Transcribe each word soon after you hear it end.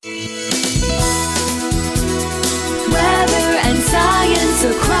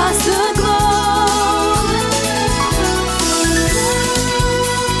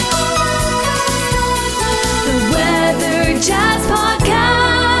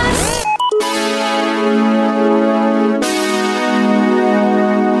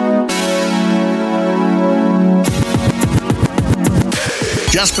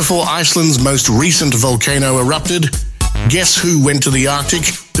Just before Iceland's most recent volcano erupted, guess who went to the Arctic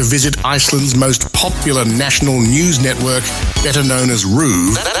to visit Iceland's most popular national news network, better known as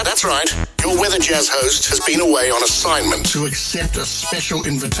RÚV? That's right. Your Weather Jazz host has been away on assignment to accept a special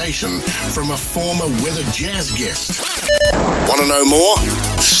invitation from a former Weather Jazz guest. Want to know more?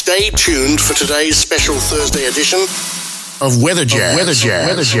 Stay tuned for today's special Thursday edition of Weather Jazz.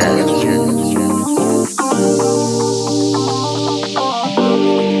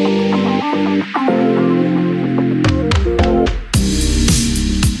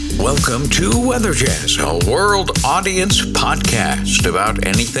 Welcome to Weather Jazz, a world audience podcast about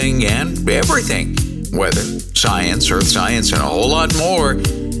anything and everything. Weather, science, earth science, and a whole lot more.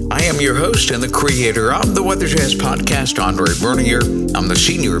 I am your host and the creator of the Weather Jazz podcast, Andre Bernier. I'm the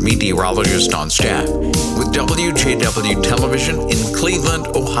senior meteorologist on staff with WJW Television in Cleveland,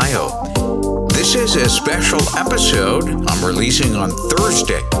 Ohio. This is a special episode I'm releasing on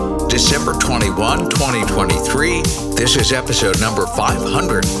Thursday, December 21, 2023. This is episode number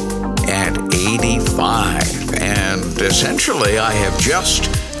 585. And essentially, I have just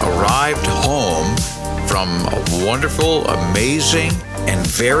arrived home from a wonderful, amazing, and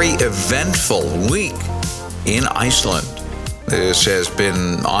very eventful week in Iceland. This has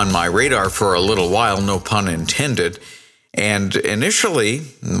been on my radar for a little while, no pun intended. And initially,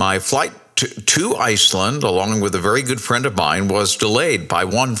 my flight to Iceland, along with a very good friend of mine, was delayed by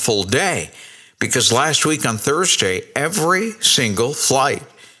one full day because last week on Thursday, every single flight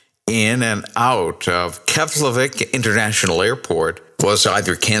in and out of Keflavik International Airport was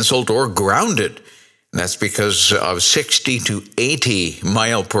either canceled or grounded. And that's because of 60 to 80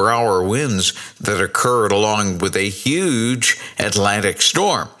 mile per hour winds that occurred along with a huge Atlantic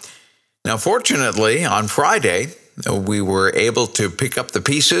storm. Now, fortunately, on Friday, we were able to pick up the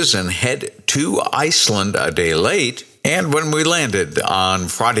pieces and head to Iceland a day late. And when we landed on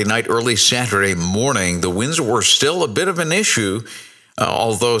Friday night, early Saturday morning, the winds were still a bit of an issue,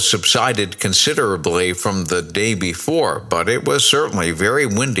 although subsided considerably from the day before. But it was certainly very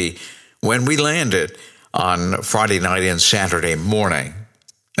windy when we landed on Friday night and Saturday morning.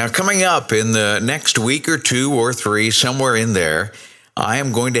 Now, coming up in the next week or two or three, somewhere in there, I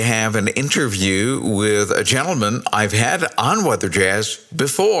am going to have an interview with a gentleman I've had on Weather Jazz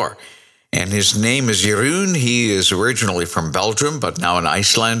before. And his name is Jeroen. He is originally from Belgium, but now an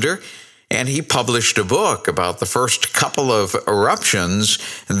Icelander. And he published a book about the first couple of eruptions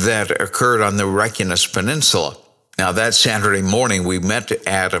that occurred on the Reykjanes Peninsula. Now, that Saturday morning, we met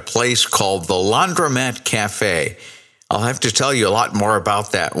at a place called the Laundromat Cafe. I'll have to tell you a lot more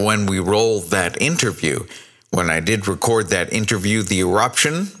about that when we roll that interview. When I did record that interview, the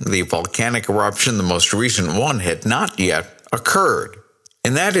eruption, the volcanic eruption, the most recent one, had not yet occurred.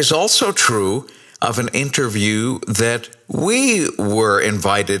 And that is also true of an interview that we were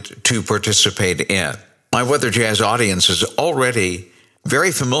invited to participate in. My Weather Jazz audience is already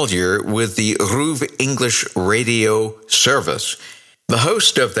very familiar with the RÚV English radio service. The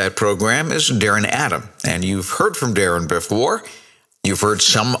host of that program is Darren Adam, and you've heard from Darren before. You've heard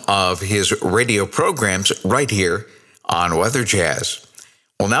some of his radio programs right here on Weather Jazz.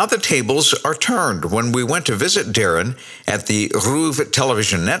 Well, now the tables are turned. When we went to visit Darren at the RÚV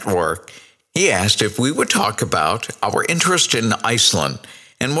television network, he asked if we would talk about our interest in Iceland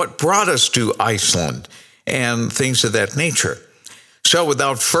and what brought us to Iceland and things of that nature. So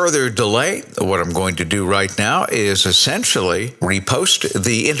without further delay, what I'm going to do right now is essentially repost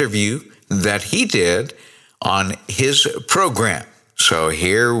the interview that he did on his program. So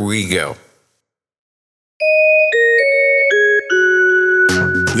here we go.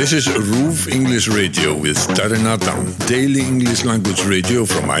 This is RÚV English Radio with Darren Adam, daily English language radio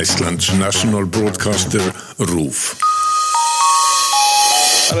from Iceland's national broadcaster, RÚV.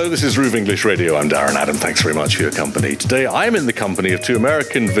 Hello, this is RÚV English Radio. I'm Darren Adam. Thanks very much for your company. Today, I'm in the company of two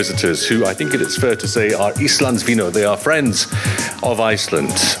American visitors who I think it is fair to say are Íslandsvinir. They are friends of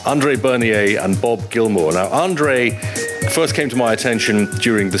Iceland, Andre Bernier and Bob Gilmore. Now, Andre first came to my attention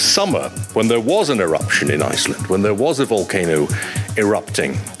during the summer when there was an eruption in Iceland, when there was a volcano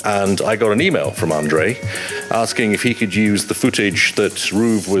erupting. And I got an email from Andre asking if he could use the footage that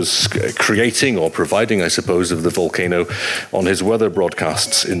RÚV was creating or providing, I suppose, of the volcano on his weather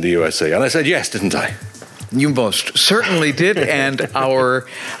broadcasts in the USA. And I said yes, didn't I? You most certainly did, and our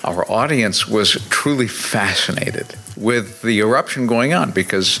audience was truly fascinated with the eruption going on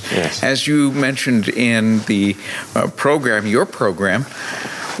because, yes, as you mentioned in the program, your program,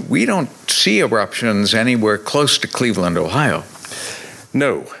 we don't see eruptions anywhere close to Cleveland, Ohio.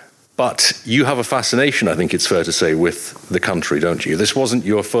 No, but you have a fascination, I think it's fair to say, with the country, don't you? This wasn't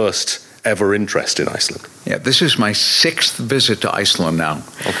your first ever interest in Iceland? Yeah, this is my 6th visit to Iceland now.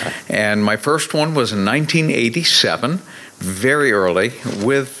 Okay. And my first one was in 1987, very early,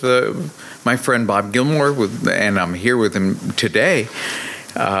 with my friend Bob Gilmore, and I'm here with him today,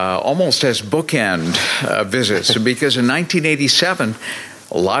 almost as bookend visits, because in 1987,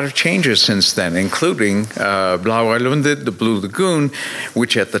 a lot of changes since then, including Blauwe Lunde, the Blue Lagoon,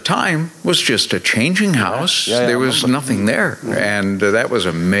 which at the time was just a changing house. There was nothing there. And that was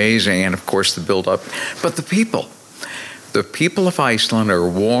amazing. And of course, the build-up. But the people of Iceland are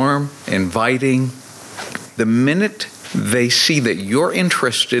warm, inviting. The minute they see that you're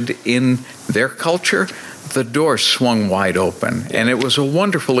interested in their culture, the door swung wide open. And it was a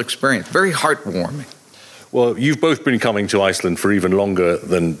wonderful experience, very heartwarming. Well, you've both been coming to Iceland for even longer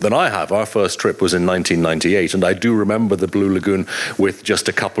than I have. Our first trip was in 1998, and I do remember the Blue Lagoon with just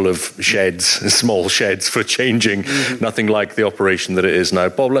a couple of sheds, small sheds for changing, nothing like the operation that it is now.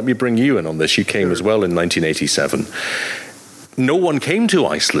 Bob, let me bring you in on this. You came as well in 1987. No one came to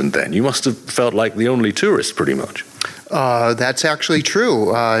Iceland then. You must have felt like the only tourist, pretty much. That's actually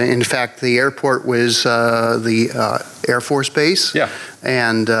true. In fact, the airport was the Air Force Base. Yeah.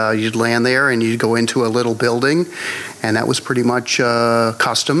 And you'd land there and you'd go into a little building, and that was pretty much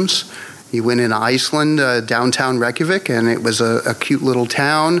customs. You went into Iceland, downtown Reykjavik, and it was a cute little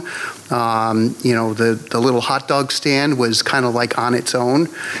town. The little hot dog stand was kind of like on its own.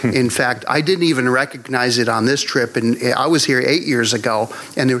 In fact, I didn't even recognize it on this trip, and I was here 8 years ago,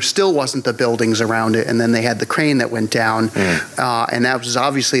 and there still wasn't the buildings around it, and then they had the crane that went down, and that was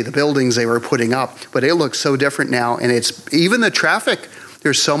obviously the buildings they were putting up, but it looks so different now, and it's even the traffic.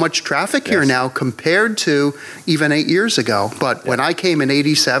 There's so much traffic here now compared to even 8 years ago. But when I came in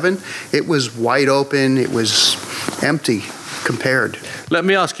 87, it was wide open. It was empty compared. Let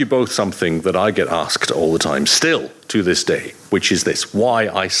me ask you both something that I get asked all the time, still to this day, which is this: why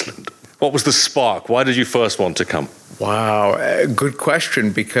Iceland? What was the spark? Why did you first want to come? Wow, good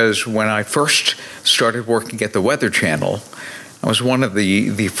question, because when I first started working at the Weather Channel, I was one of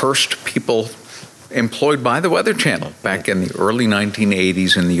the first people employed by the Weather Channel back in the early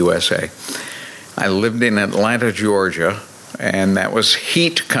 1980s in the USA. I lived in Atlanta, Georgia, and that was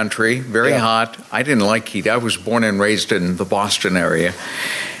heat country, very hot. I didn't like heat. I was born and raised in the Boston area.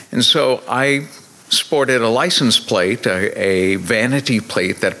 And so I sported a license plate, a vanity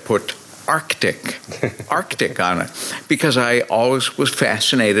plate that put Arctic on it, because I always was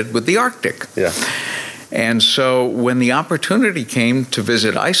fascinated with the Arctic. Yeah. And so when the opportunity came to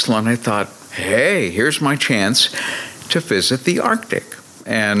visit Iceland, I thought, hey, here's my chance to visit the Arctic.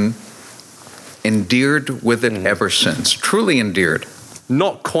 And endeared with it ever since. Truly endeared.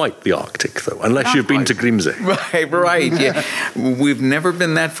 Not quite the Arctic, though, unless you've been to Grimsey. Right. Yeah. We've never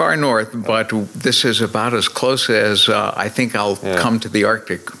been that far north, but this is about as close as I think I'll come to the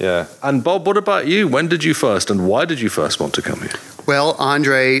Arctic. Yeah. And Bob, what about you? When did you first, and why did you first want to come here? Well,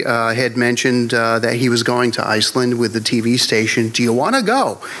 Andre had mentioned that he was going to Iceland with the TV station. Do you want to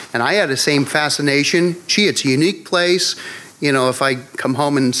go? And I had the same fascination. Gee, it's a unique place. You know, if I come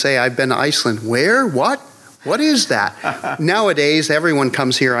home and say I've been to Iceland, where? What? What is that? Nowadays, everyone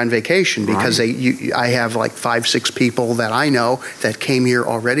comes here on vacation because I have like 5-6 people that I know that came here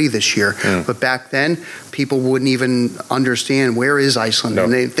already this year. But back then, people wouldn't even understand where is Iceland,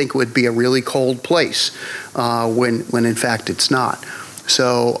 and they think it would be a really cold place when in fact it's not.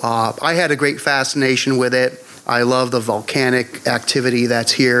 So I had a great fascination with it. I love the volcanic activity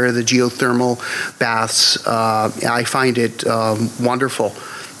that's here, the geothermal baths. I find it wonderful.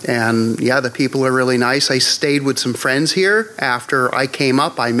 And yeah, the people are really nice. I stayed with some friends here after I came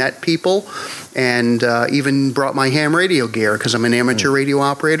up. I met people and even brought my ham radio gear because I'm an amateur radio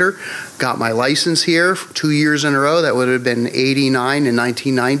operator. Got my license here for 2 years in a row. That would have been 89 and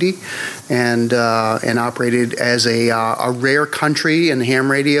 1990. And operated as a rare country in ham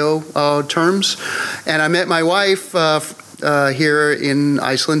radio terms. And I met my wife here in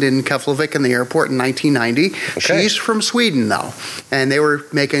Iceland, in Keflavik, in the airport in 1990. Okay. She's from Sweden, though, and they were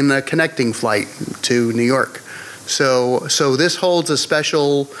making a connecting flight to New York. So this holds a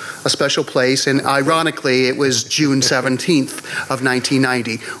special place, and ironically, it was June 17th of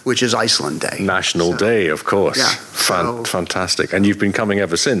 1990, which is Iceland Day. National Day, of course. Yeah. Fantastic. And you've been coming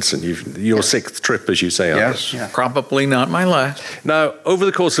ever since, and your sixth trip, as you say. Yes, probably not my last. Now, over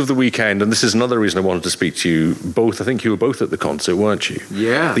the course of the weekend, and this is another reason I wanted to speak to you both, I think you were both at the concert, weren't you?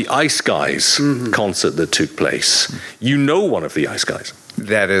 Yeah. The Ice Guys concert that took place. You know one of the Ice Guys.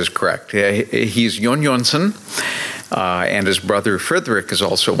 That is correct. He's Jon Jonsson, and his brother Frederick is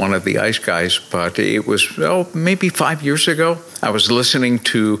also one of the Ice Guys. But it was, maybe 5 years ago. I was listening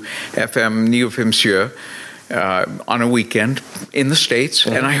to FM 957 on a weekend in the States,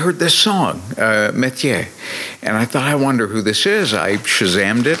 and I heard this song, Métier. And I thought, I wonder who this is. I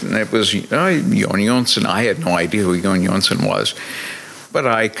Shazammed it, and it was Jon Jonsen. I had no idea who Jon Jonsen was. But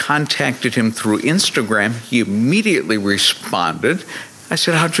I contacted him through Instagram. He immediately responded. I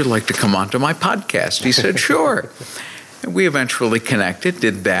said, how'd you like to come onto my podcast? He said, sure. And we eventually connected,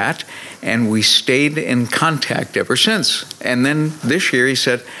 did that, and we stayed in contact ever since. And then this year he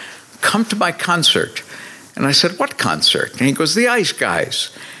said, come to my concert. And I said, what concert? And he goes, the Ice Guys.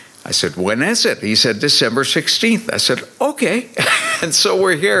 I said, when is it? He said, December 16th. I said, okay. And so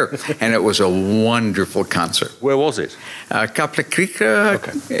we're here. And it was a wonderful concert. Where was it?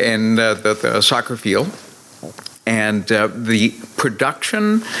 Kaplakrika in the soccer field. And the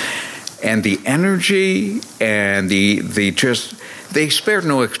production and the energy and they spared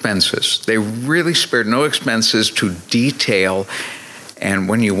no expenses. They really spared no expenses to detail. And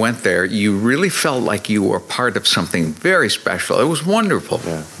when you went there, you really felt like you were part of something very special. It was wonderful.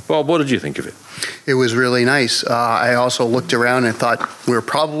 Yeah. Bob, what did you think of it? It was really nice. I also looked around and thought we're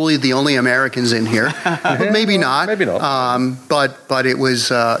probably the only Americans in here. But maybe not. Maybe not. But it was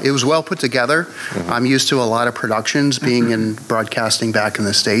well put together. Mm-hmm. I'm used to a lot of productions being in broadcasting back in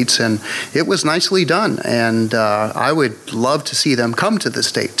the States, and it was nicely done. And I would love to see them come to the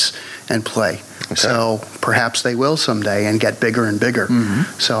States and play. Okay. So perhaps they will someday and get bigger and bigger.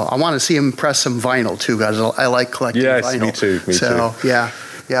 Mm-hmm. So I want to see them press some vinyl too, guys. I like collecting vinyl. Yes, me too. So, yeah.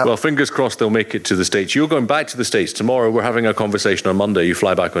 Yeah. Well, fingers crossed they'll make it to the States. You're going back to the States tomorrow. We're having a conversation on Monday. You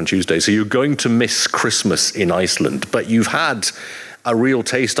fly back on Tuesday. So you're going to miss Christmas in Iceland. But you've had a real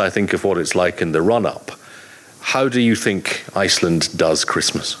taste, I think, of what it's like in the run-up. How do you think Iceland does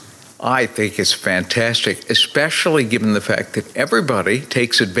Christmas? I think it's fantastic, especially given the fact that everybody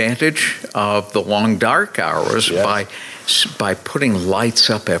takes advantage of the long dark hours by putting lights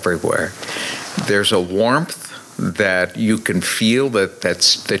up everywhere. There's a warmth that you can feel,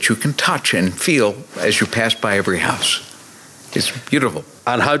 that you can touch and feel as you pass by every house. It's beautiful.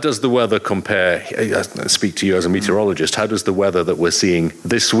 And how does the weather compare? I speak to you as a meteorologist. How does the weather that we're seeing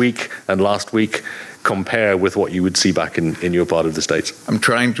this week and last week compare with what you would see back in your part of the States? I'm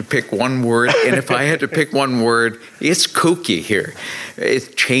trying to pick one word, and if I had to pick one word, it's kooky here.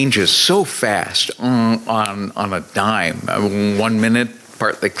 It changes so fast on a dime. 1 minute,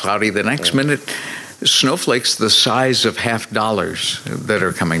 partly cloudy, the next minute, snowflakes the size of $50 that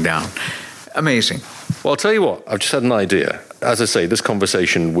are coming down. Amazing. Well, I'll tell you what, I've just had an idea. As I say, this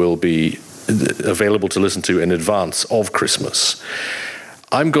conversation will be available to listen to in advance of Christmas.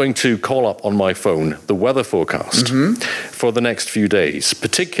 I'm going to call up on my phone the weather forecast for the next few days,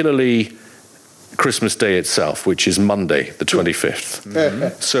 particularly Christmas Day itself, which is Monday, the 25th.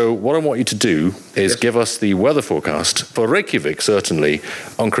 Mm-hmm. So what I want you to do is give us the weather forecast for Reykjavik, certainly,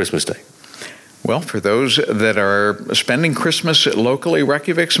 on Christmas Day. Well, for those that are spending Christmas locally,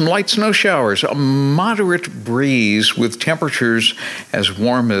 Reykjavik, some light snow showers, a moderate breeze with temperatures as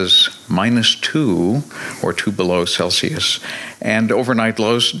warm as -2 or 2 below Celsius, and overnight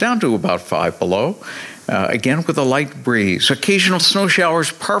lows down to about 5 below. Again, with a light breeze. Occasional snow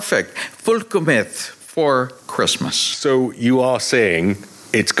showers, perfect. Fullkomið for Christmas. So you are saying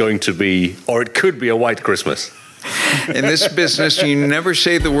it's going to be, or it could be, a white Christmas? In this business, you never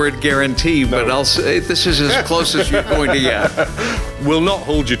say the word guarantee, but I'll say this is as close as you're going to get. We'll not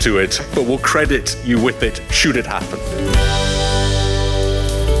hold you to it, but we'll credit you with it should it happen.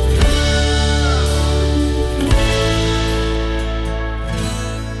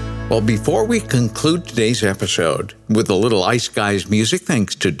 Well, before we conclude today's episode with a little Ice Guys music,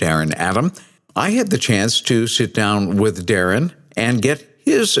 thanks to Darren Adam, I had the chance to sit down with Darren and get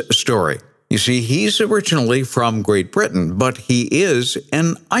his story. You see, he's originally from Great Britain, but he is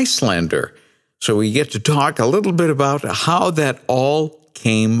an Icelander. So we get to talk a little bit about how that all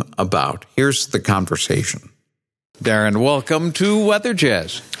came about. Here's the conversation. Darren, welcome to Weather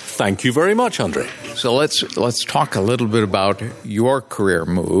Jazz. Thank you very much, Andre. So let's talk a little bit about your career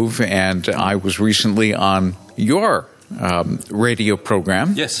move. And I was recently on your radio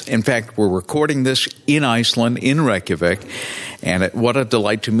program. Yes. In fact, we're recording this in Iceland, in Reykjavik. And what a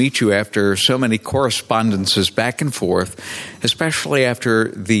delight to meet you after so many correspondences back and forth, especially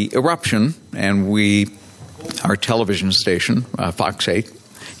after the eruption. And our television station, Fox 8,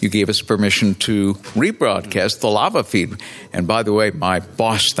 you gave us permission to rebroadcast the lava feed. And by the way, my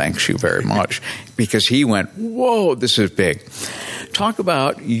boss thanks you very much because he went, whoa, this is big. Talk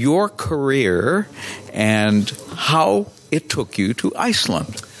about your career and how it took you to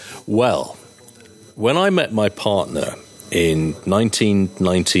Iceland. Well, when I met my partner in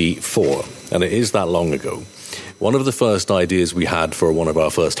 1994, and it is that long ago, one of the first ideas we had for one of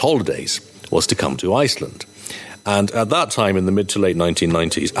our first holidays was to come to Iceland. And at that time, in the mid to late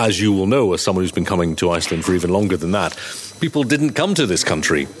 1990s, as you will know, as someone who's been coming to Iceland for even longer than that, people didn't come to this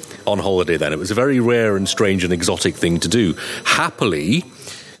country on holiday then. It was a very rare and strange and exotic thing to do. Happily,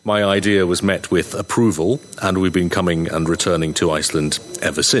 my idea was met with approval, and we've been coming and returning to Iceland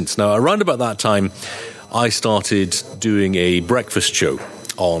ever since. Now, around about that time, I started doing a breakfast show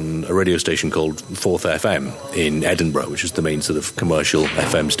on a radio station called 4th FM in Edinburgh, which is the main sort of commercial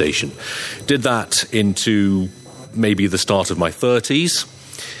FM station. Did that into maybe the start of my 30s,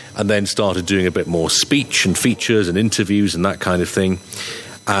 and then started doing a bit more speech and features and interviews and that kind of thing.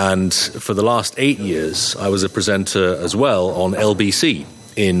 And for the last 8 years, I was a presenter as well on LBC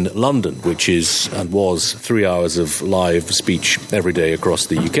in London, which is and was 3 hours of live speech every day across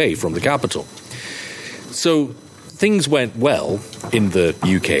the UK from the capital. So things went well in the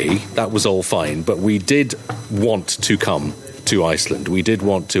UK. That was all fine, but we did want to come to Iceland. We did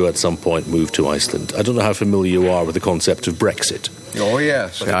want to, at some point, move to Iceland. I don't know how familiar you are with the concept of Brexit. Oh,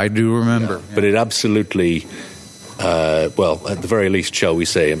 yes, I do remember. Yeah. But it absolutely, well, at the very least, shall we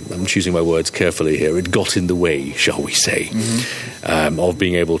say, I'm choosing my words carefully here, it got in the way, shall we say, of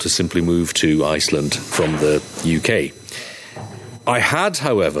being able to simply move to Iceland from the UK. I had,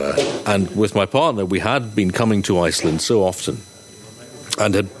 however, and with my partner, we had been coming to Iceland so often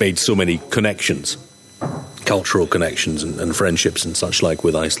and had made so many connections, cultural connections and friendships and such like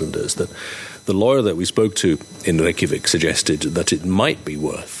with Icelanders, that the lawyer that we spoke to in Reykjavik suggested that it might be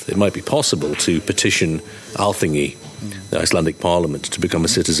possible to petition Alþingi, the Icelandic parliament, to become a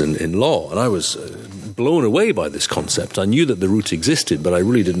citizen in law. And I was blown away by this concept. I knew that the route existed, but I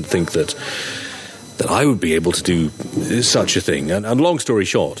really didn't think that I would be able to do such a thing. And long story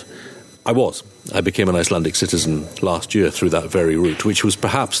short, I became an Icelandic citizen last year through that very route, which was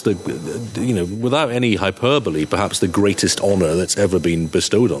perhaps without any hyperbole, perhaps the greatest honour that's ever been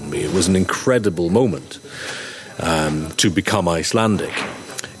bestowed on me. It was an incredible moment to become Icelandic.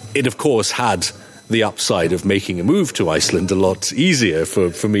 It, of course, had the upside of making a move to Iceland a lot easier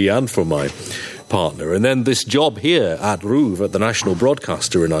for me and for my partner. And then this job here at RÚV, at the national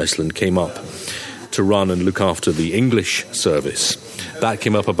broadcaster in Iceland, came up to run and look after the English service. That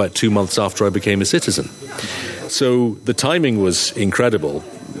came up about 2 months after I became a citizen. So the timing was incredible.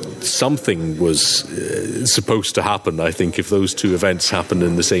 Something was supposed to happen, I think, if those two events happened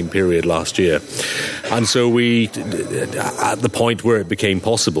in the same period last year. And so we, at the point where it became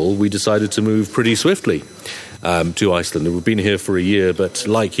possible, we decided to move pretty swiftly to Iceland. We've been here for a year, but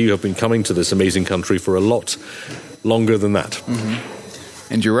like you, have been coming to this amazing country for a lot longer than that. Mm-hmm.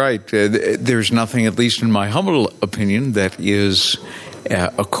 And you're right. There's nothing, at least in my humble opinion, that is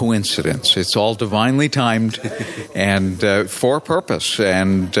a coincidence. It's all divinely timed and for a purpose.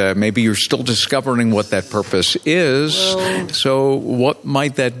 And maybe you're still discovering what that purpose is. Well, so what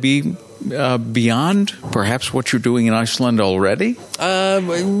might that be beyond perhaps what you're doing in Iceland already?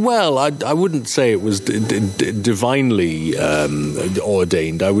 Well, I wouldn't say it was divinely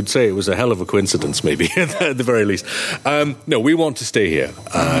ordained. I would say it was a hell of a coincidence, maybe, at the very least. No, we want to stay here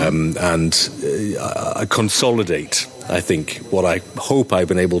and consolidate, I think, what I hope I've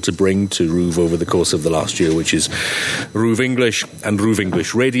been able to bring to RÚV over the course of the last year, which is RÚV English and RÚV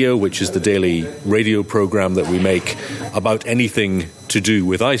English Radio, which is the daily radio program that we make about anything to do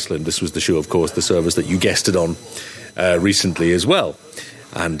with Iceland. This was the show, of course, the service that you guested on recently as well.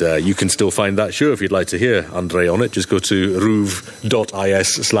 And you can still find that show if you'd like to hear Andre on it. Just go to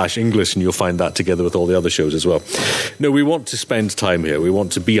ruv.is/English and you'll find that together with all the other shows as well. No, we want to spend time here. We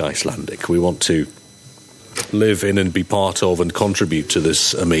want to be Icelandic. We want to live in and be part of and contribute to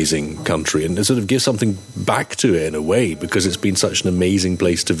this amazing country and sort of give something back to it in a way, because it's been such an amazing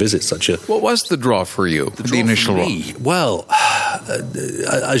place to visit. What was the draw for you, the initial one? Well,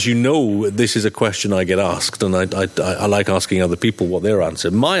 as you know, this is a question I get asked, and I like asking other people what their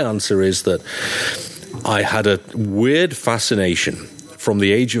answer. My answer is that I had a weird fascination from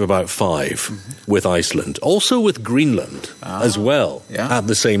the age of about 5 with Iceland, also with Greenland as well at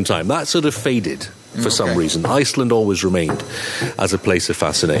the same time. That sort of faded for some reason. Iceland always remained as a place of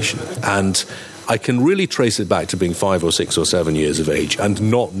fascination. And I can really trace it back to being 5 or 6 or 7 years of age and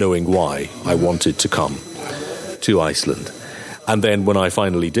not knowing why I wanted to come to Iceland. And then when I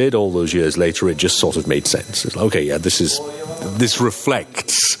finally did, all those years later, it just sort of made sense. It's like, okay, yeah, this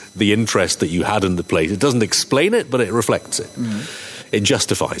reflects the interest that you had in the place. It doesn't explain it, but it reflects it. Mm-hmm. It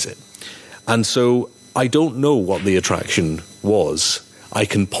justifies it. And so I don't know what the attraction was. I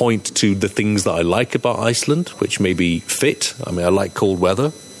can point to the things that I like about Iceland, which maybe fit. I mean, I like cold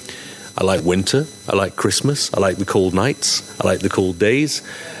weather. I like winter. I like Christmas. I like the cold nights. I like the cold days.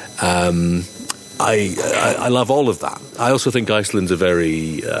 I love all of that. I also think Iceland's a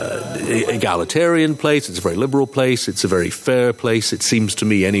very egalitarian place. It's a very liberal place. It's a very fair place, it seems to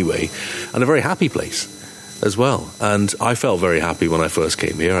me anyway, and a very happy place as well. And I felt very happy when I first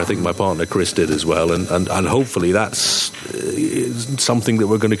came here. I think my partner Chris did as well. And hopefully that's something that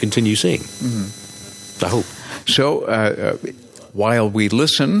we're going to continue seeing. Mm-hmm. I hope. So while we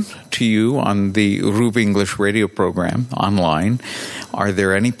listen to you on the RÚV English radio program online, are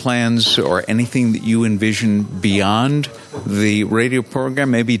there any plans or anything that you envision beyond the radio program?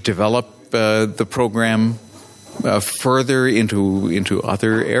 Maybe develop the program further into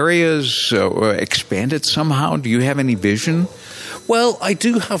other areas, or expand it somehow? Do you have any vision? Well, I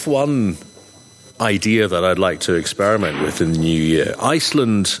do have one idea that I'd like to experiment with in the new year.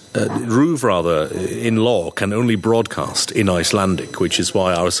 Iceland, RÚV in law, can only broadcast in Icelandic, which is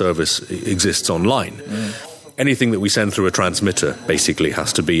why our service exists online. Anything that we send through a transmitter basically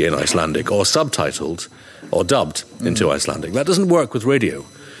has to be in Icelandic, or subtitled or dubbed into Icelandic. That doesn't work with radio,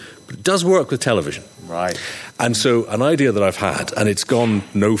 but it does work with television. Right. And so an idea that I've had, and it's gone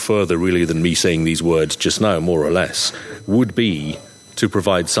no further really than me saying these words just now, more or less, would be to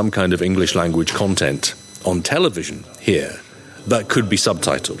provide some kind of English language content on television here that could be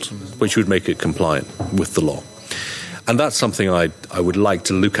subtitled, which would make it compliant with the law. And that's something I would like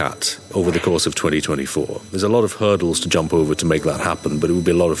to look at over the course of 2024. There's a lot of hurdles to jump over to make that happen, but it would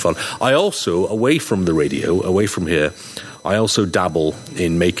be a lot of fun. I also, away from the radio, away from here, I also dabble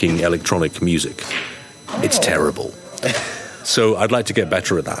in making electronic music. It's terrible. So I'd like to get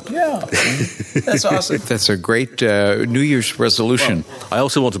better at that. Yeah, that's awesome. That's a great New Year's resolution. Well, I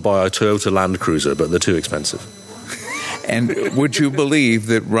also want to buy a Toyota Land Cruiser, but they're too expensive. And would you believe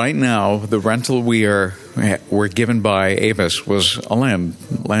that right now the rental we're given by Avis was a land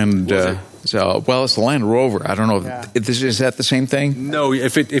well, it's a Land Rover. I don't know. Yeah. Is that the same thing? No,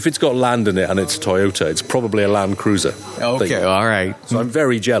 if it's got land in it and it's a Toyota, it's probably a Land Cruiser. Okay, all right. So I'm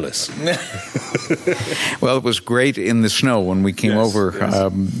very jealous. Well, it was great in the snow when we came over.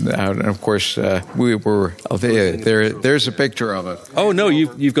 Yes. And of course, we were there's a picture of it. Oh no,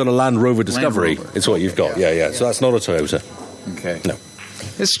 you've got a Land Rover Discovery. Land Rover. It's what you've got. Yeah. So that's not a Toyota. Okay. No.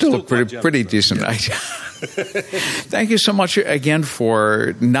 It's still a pretty decent idea. Thank you so much again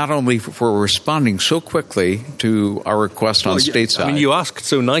for not only for responding so quickly to our request on stateside. I mean, you asked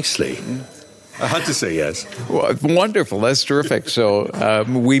so nicely. I had to say yes. Well, wonderful. That's terrific. So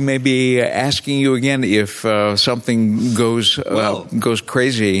we may be asking you again if something goes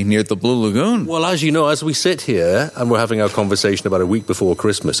crazy near the Blue Lagoon. Well, as you know, as we sit here and we're having our conversation about a week before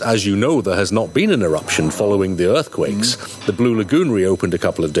Christmas, as you know, there has not been an eruption following the earthquakes. Mm-hmm. The Blue Lagoon reopened a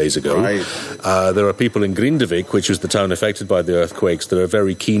couple of days ago. Right. There are people in Grindavik, which was the town affected by the earthquakes, that are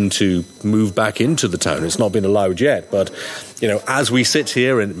very keen to move back into the town. It's not been allowed yet, but as we sit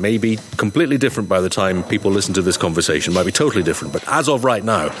here, and it may be completely different by the time people listen to this conversation, might be totally different, but as of right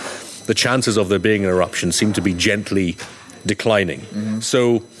now, the chances of there being an eruption seem to be gently declining. Mm-hmm.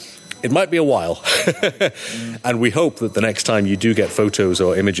 So it might be a while. And we hope that the next time you do get photos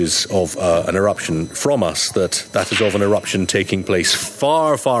or images of an eruption from us, that is of an eruption taking place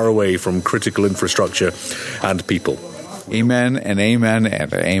far, far away from critical infrastructure and people. Amen and amen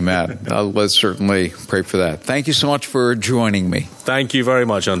and amen. Let's certainly pray for that. Thank you so much for joining me. Thank you very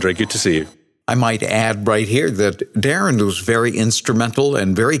much, Andre. Good to see you. I might add right here that Darren was very instrumental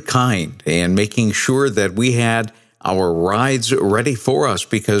and very kind in making sure that we had our rides ready for us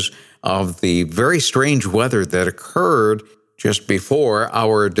because of the very strange weather that occurred just before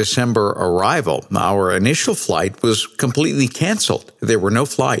our December arrival. Our initial flight was completely canceled. There were no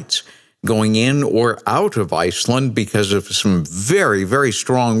flights going in or out of Iceland because of some very, very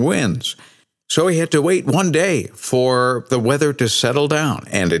strong winds. So we had to wait one day for the weather to settle down,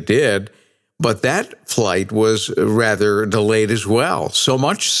 and it did. But that flight was rather delayed as well, so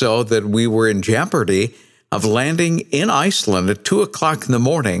much so that we were in jeopardy of landing in Iceland at 2 o'clock in the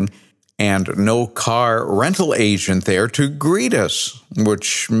morning and no car rental agent there to greet us,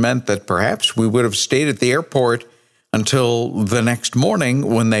 which meant that perhaps we would have stayed at the airport until the next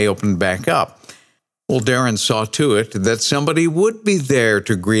morning when they opened back up. Well, Darren saw to it that somebody would be there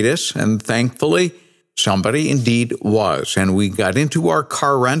to greet us, and thankfully, somebody indeed was. And we got into our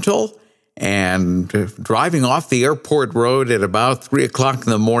car rental and driving off the airport road at about 3 o'clock in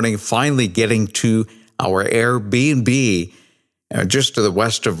the morning, finally getting to our Airbnb just to the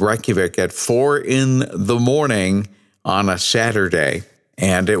west of Reykjavik at 4 in the morning on a Saturday.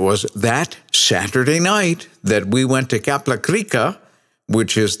 And it was that Saturday night that we went to Kaplakrika,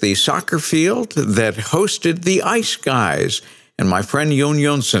 which is the soccer field that hosted the Ice Guys. And my friend Jon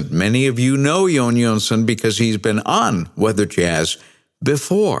Jonsson, many of you know Jon Jonsson because he's been on Weather Jazz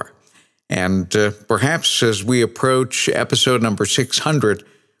before. And perhaps as we approach episode number 600,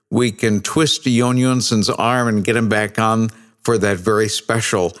 we can twist Jon Jonsson's arm and get him back on for that very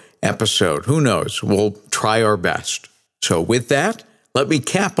special episode. Who knows? We'll try our best. So with that, let me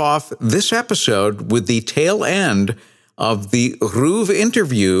cap off this episode with the tail end of the Ruv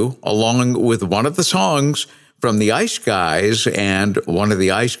interview, along with one of the songs from the Ice Guys, and one of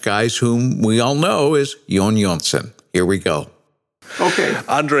the Ice Guys whom we all know is Jon Jonsson. Here we go. Okay.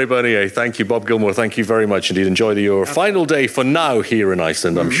 Andre Bernier, thank you. Bob Gilmore, thank you very much indeed. Enjoy your final day for now here in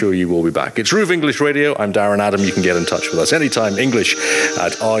Iceland. I'm sure you will be back. It's RÚV English Radio. I'm Darren Adam. You can get in touch with us anytime. English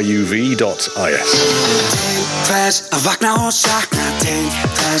at ruv.is. Þess að vakna og sakna til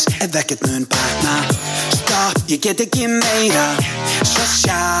þess ef ekkert mun batna. Stopp, ég get ekki meira, svo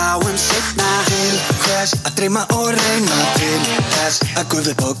sjáum seinna. Til þess að dreyma og reyna, til þess að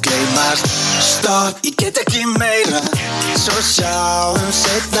gufa upp og gleymast. Stopp, ég get ekki meira, svo sjáum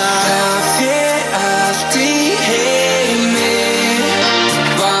seinna. Gaf ég allt í heimi,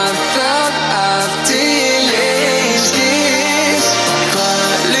 var það allt til einskis.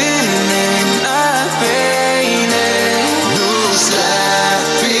 Hvað lunin að beini, nú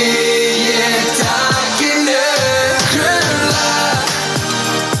sleppi ég takinu. Krumla,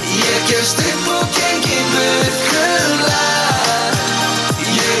 ég gefst upp og gengi burt. Krumla,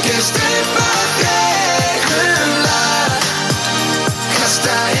 ég gefst upp að þér. Krumla,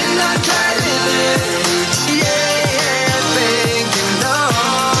 kasta inn að klæðinu. Ég er fenginn nóg.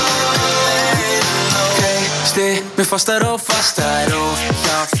 Mér fastar og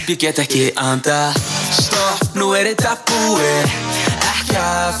hjálp, ég get ekki anda. Stopp, nú er þetta búið, ekki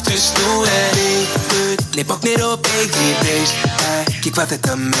aftur snúið. Við leifbóknir og beigðir, veist ekki hvað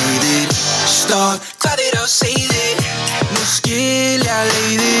þetta meiðir. Stopp, hvað er á seyðir, nú skilja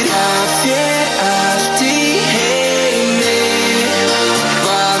leiðir. Gaf ég allt í heimi,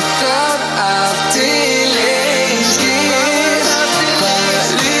 var það allt til einskis. Hvað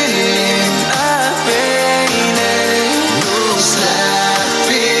lunin að beini, nú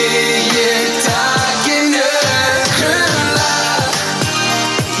sleppi ég takinu. Krumla,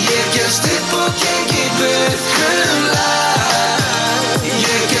 ég gefst upp og gengi burt. Krumla,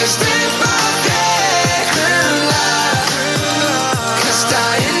 ég gefst upp að þér. Krumla, kasta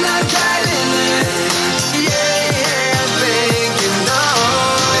inn að klæðinu. Ég er fenginn nóg.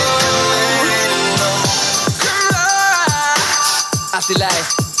 Krumla. Allt í lagi,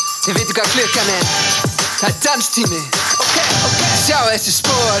 þið vitið hvað klukkan er. Það er danstími. Sjá þessi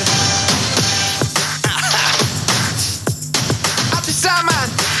spor. Allir saman.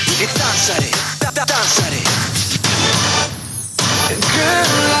 Ég er dansari, dansari.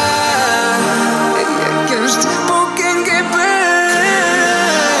 Krumla, ég gefst upp og gengi burt.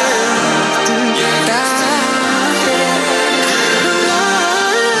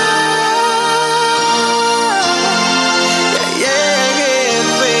 Ég er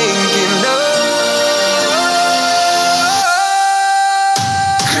fenginn nóg.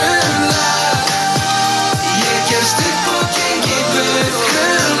 Krumla, ég gefst upp og gengi burt.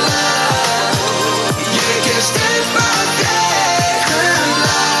 Krumla, ég gefst upp að þér.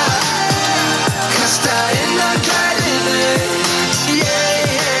 Krumla, kasta inn að klæðinu. Ég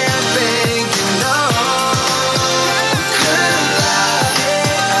er fenginn nóg. Krumla,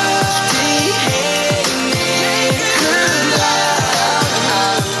 allt í heimi. Krumla,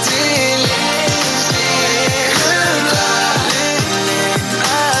 allt til einskis. Krumla, lunin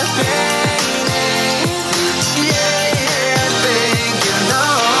að beini. Ég er fenginn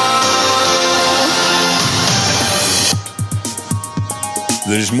nóg.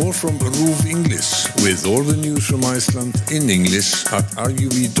 There is more from RÚV English with all the news from Iceland in English at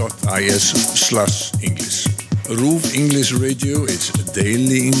ruv.is/English. RÚV English Radio is a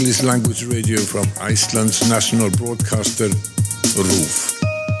daily English language radio from Iceland's national broadcaster, RÚV.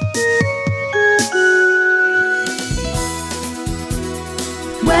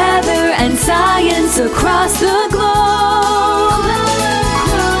 Weather and science across the globe.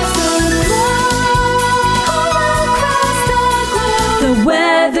 The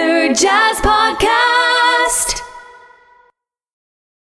Weather Jazz